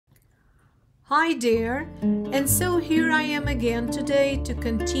Hi there, and so here I am again today to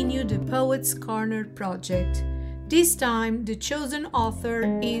continue the Poets Corner project. This time the chosen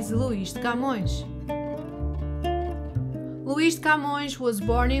author is Luís de Camões. Luís de Camões was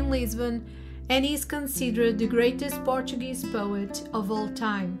born in Lisbon and is considered the greatest Portuguese poet of all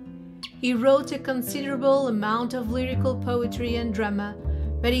time. He wrote a considerable amount of lyrical poetry and drama,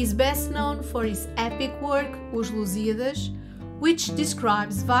 but is best known for his epic work Os Lusíadas, which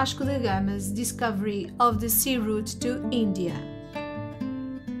describes Vasco da Gama's discovery of the sea route to India.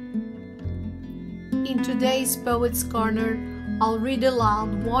 In today's Poets Corner, I'll read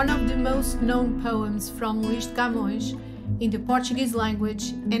aloud one of the most known poems from Luís de Camões in the Portuguese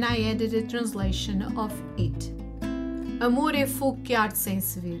language, and I added a translation of it. Amor é fogo que arde sem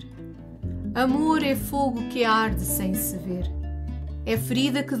se ver. Amor é fogo que arde sem se ver. É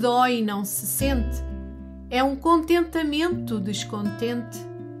ferida que dói e não se sente. É um contentamento descontente,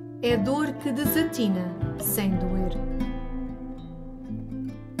 é dor que desatina sem doer.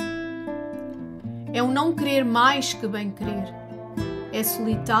 É um não querer mais que bem querer, é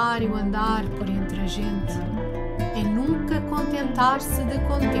solitário andar por entre a gente, é nunca contentar-se de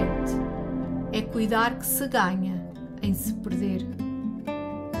contente, é cuidar que se ganha em se perder.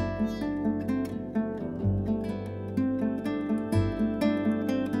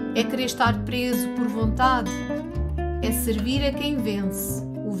 É querer estar preso por vontade, é servir a quem vence,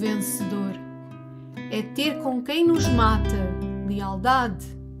 o vencedor, é ter com quem nos mata, lealdade.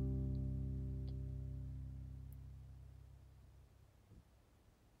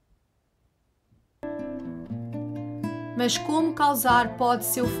 Mas como causar pode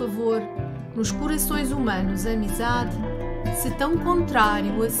seu favor nos corações humanos amizade, se tão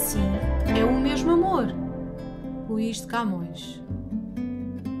contrário assim é o mesmo amor? Luís de Camões.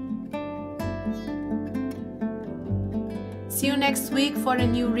 See you next week for a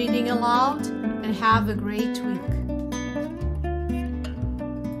new reading aloud, and have a great week.